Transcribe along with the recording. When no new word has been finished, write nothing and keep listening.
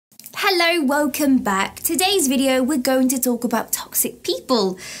Hello, welcome back. Today's video we're going to talk about toxic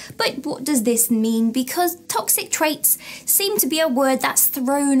people. But what does this mean? Because toxic traits seem to be a word that's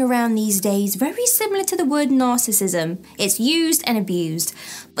thrown around these days, very similar to the word narcissism. It's used and abused.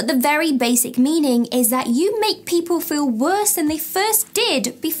 But the very basic meaning is that you make people feel worse than they first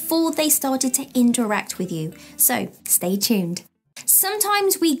did before they started to interact with you. So stay tuned.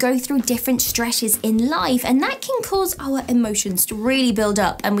 Sometimes we go through different stresses in life, and that can cause our emotions to really build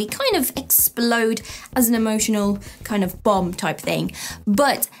up and we kind of explode as an emotional kind of bomb type thing.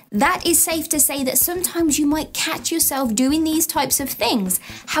 But that is safe to say that sometimes you might catch yourself doing these types of things.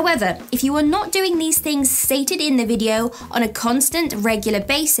 However, if you are not doing these things stated in the video on a constant, regular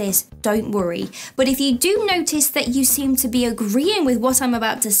basis, don't worry. But if you do notice that you seem to be agreeing with what I'm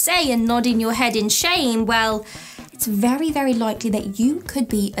about to say and nodding your head in shame, well, it's very, very likely that you could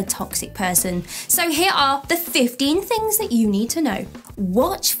be a toxic person. So here are the 15 things that you need to know.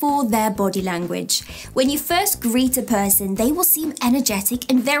 Watch for their body language. When you first greet a person, they will seem energetic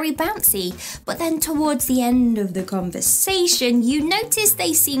and very bouncy, but then towards the end of the conversation, you notice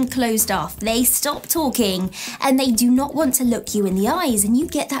they seem closed off. They stop talking and they do not want to look you in the eyes, and you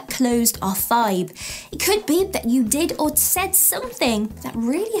get that closed off vibe. It could be that you did or said something that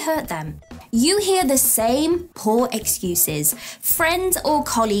really hurt them. You hear the same poor excuses. Friends or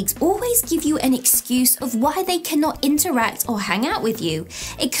colleagues always give you an excuse of why they cannot interact or hang out with you.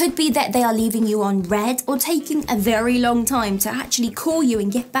 It could be that they are leaving you on red or taking a very long time to actually call you and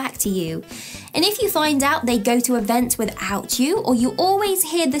get back to you. And if you find out they go to events without you, or you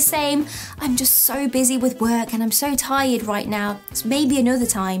always hear the same, I'm just so busy with work and I'm so tired right now, it's maybe another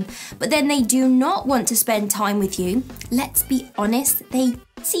time, but then they do not want to spend time with you, let's be honest, they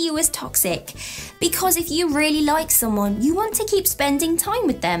see you as toxic. Because if you really like someone, you want to keep spending time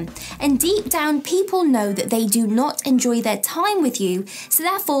with them. And deep down, people know that they do not enjoy their time with you, so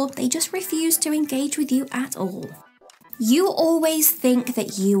therefore they just refuse to engage with you at all. You always think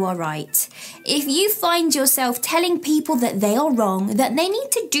that you are right. If you find yourself telling people that they are wrong, that they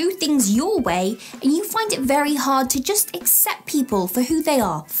need to do things your way, and you find it very hard to just accept people for who they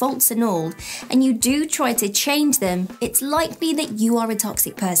are, faults and all, and you do try to change them, it's likely that you are a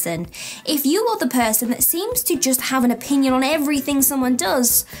toxic person. If you are the person that seems to just have an opinion on everything someone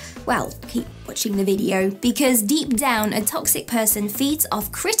does, well, keep watching the video, because deep down a toxic person feeds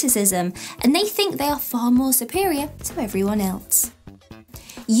off criticism and they think they are far more superior to everyone else.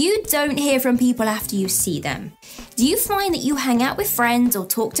 You don't hear from people after you see them. Do you find that you hang out with friends or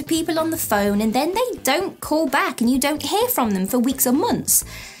talk to people on the phone and then they don't call back and you don't hear from them for weeks or months?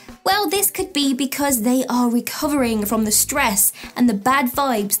 Well, this could be because they are recovering from the stress and the bad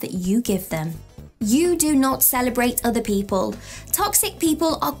vibes that you give them. You do not celebrate other people. Toxic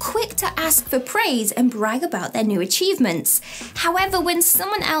people are quick to ask for praise and brag about their new achievements. However, when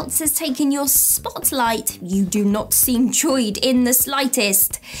someone else has taken your spotlight, you do not seem joyed in the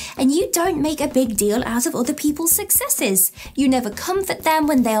slightest. And you don't make a big deal out of other people's successes. You never comfort them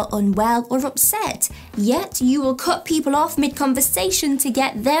when they are unwell or upset. Yet, you will cut people off mid-conversation to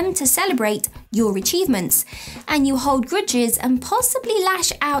get them to celebrate your achievements. And you hold grudges and possibly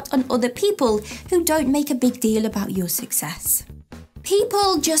lash out on other people who don't make a big deal about your success.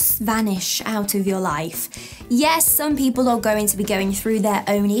 People just vanish out of your life. Yes, some people are going to be going through their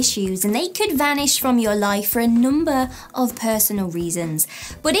own issues and they could vanish from your life for a number of personal reasons.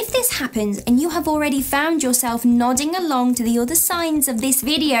 But if this happens and you have already found yourself nodding along to the other signs of this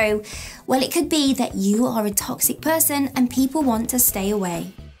video, well, it could be that you are a toxic person and people want to stay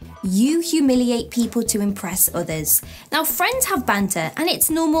away. You humiliate people to impress others. Now, friends have banter and it's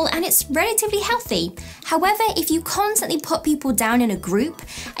normal and it's relatively healthy. However, if you constantly put people down in a group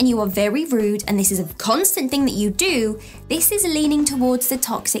and you are very rude and this is a constant thing that you do, this is leaning towards the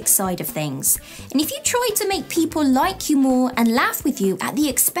toxic side of things. And if you try to make people like you more and laugh with you at the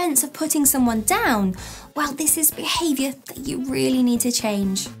expense of putting someone down, well, this is behavior that you really need to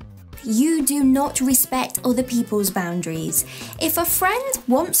change. You do not respect other people's boundaries. If a friend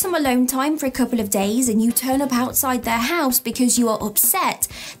wants some alone time for a couple of days and you turn up outside their house because you are upset,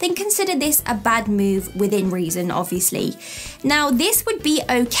 then consider this a bad move within reason, obviously. Now, this would be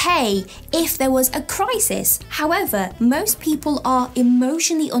okay if there was a crisis. However, most people are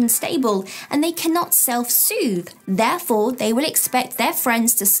emotionally unstable and they cannot self-soothe. Therefore, they will expect their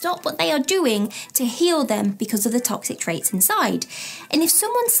friends to stop what they are doing to heal them because of the toxic traits inside. And if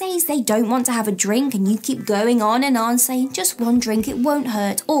someone says they don't want to have a drink and you keep going on and on saying just one drink, it won't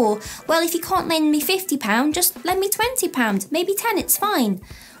hurt, or well, if you can't lend me £50, just lend me £20, maybe 10, it's fine.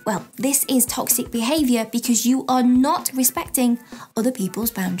 Well, this is toxic behaviour because you are not respecting other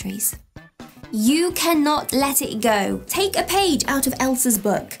people's boundaries. You cannot let it go. Take a page out of Elsa's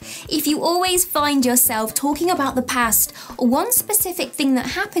book. If you always find yourself talking about the past or one specific thing that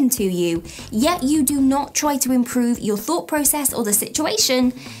happened to you, yet you do not try to improve your thought process or the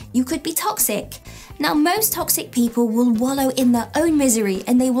situation, you could be toxic. Now, most toxic people will wallow in their own misery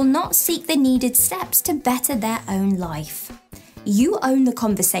and they will not seek the needed steps to better their own life. You own the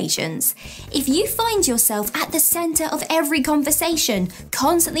conversations. If you find yourself at the center of every conversation,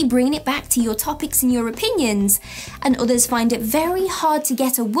 constantly bringing it back to your topics and your opinions, and others find it very hard to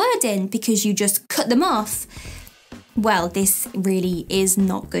get a word in because you just cut them off, well, this really is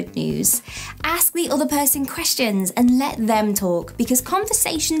not good news. Ask the other person questions and let them talk, because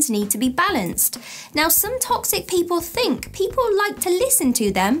conversations need to be balanced. Now, some toxic people think people like to listen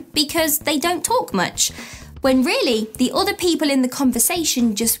to them because they don't talk much, when really, the other people in the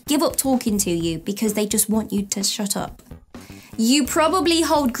conversation just give up talking to you because they just want you to shut up. You probably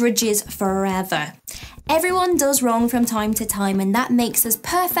hold grudges forever. Everyone does wrong from time to time, and that makes us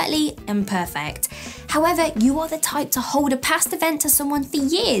perfectly imperfect. However, you are the type to hold a past event to someone for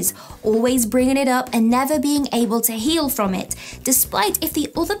years, always bringing it up and never being able to heal from it, despite if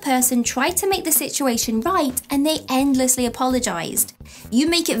the other person tried to make the situation right and they endlessly apologized. You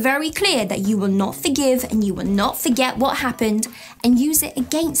make it very clear that you will not forgive and you will not forget what happened and use it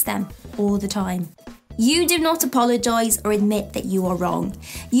against them all the time. You do not apologize or admit that you are wrong.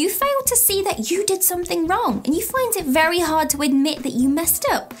 You fail to see that you did something wrong, and you find it very hard to admit that you messed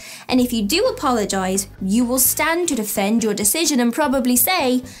up. And if you do apologize, you will stand to defend your decision and probably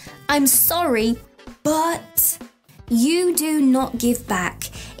say, "I'm sorry, but..." You do not give back.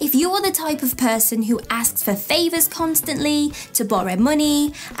 If you are the type of person who asks for favors constantly, to borrow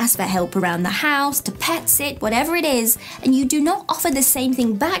money, ask for help around the house, to pet sit, whatever it is, and you do not offer the same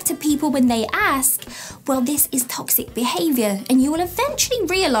thing back to people when they ask, well, this is toxic behavior, and you will eventually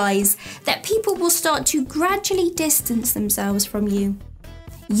realize that people will start to gradually distance themselves from you.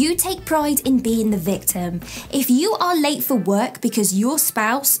 You take pride in being the victim. If you are late for work because your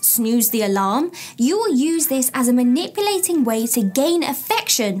spouse snoozed the alarm, you will use this as a manipulating way to gain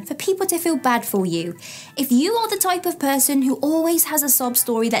affection for people to feel bad for you. If you are the type of person who always has a sob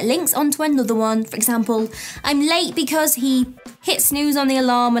story that links onto another one, for example, "I'm late because he hit snooze on the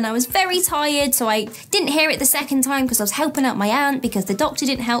alarm and I was very tired, so I didn't hear it the second time because I was helping out my aunt because the doctor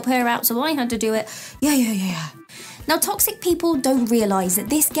didn't help her out, so I had to do it." Yeah. Now, toxic people don't realise that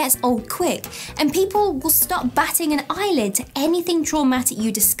this gets old quick, and people will stop batting an eyelid to anything traumatic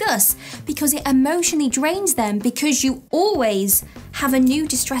you discuss because it emotionally drains them, because you always have a new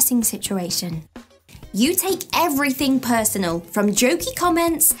distressing situation. You take everything personal, from jokey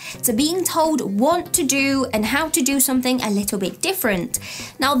comments to being told what to do and how to do something a little bit different.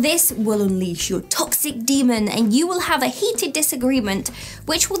 Now, this will unleash your toxic demon and you will have a heated disagreement,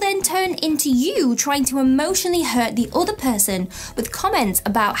 which will then turn into you trying to emotionally hurt the other person with comments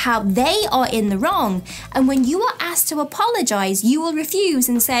about how they are in the wrong. And when you are asked to apologize, you will refuse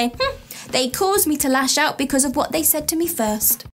and say, "They caused me to lash out because of what they said to me first."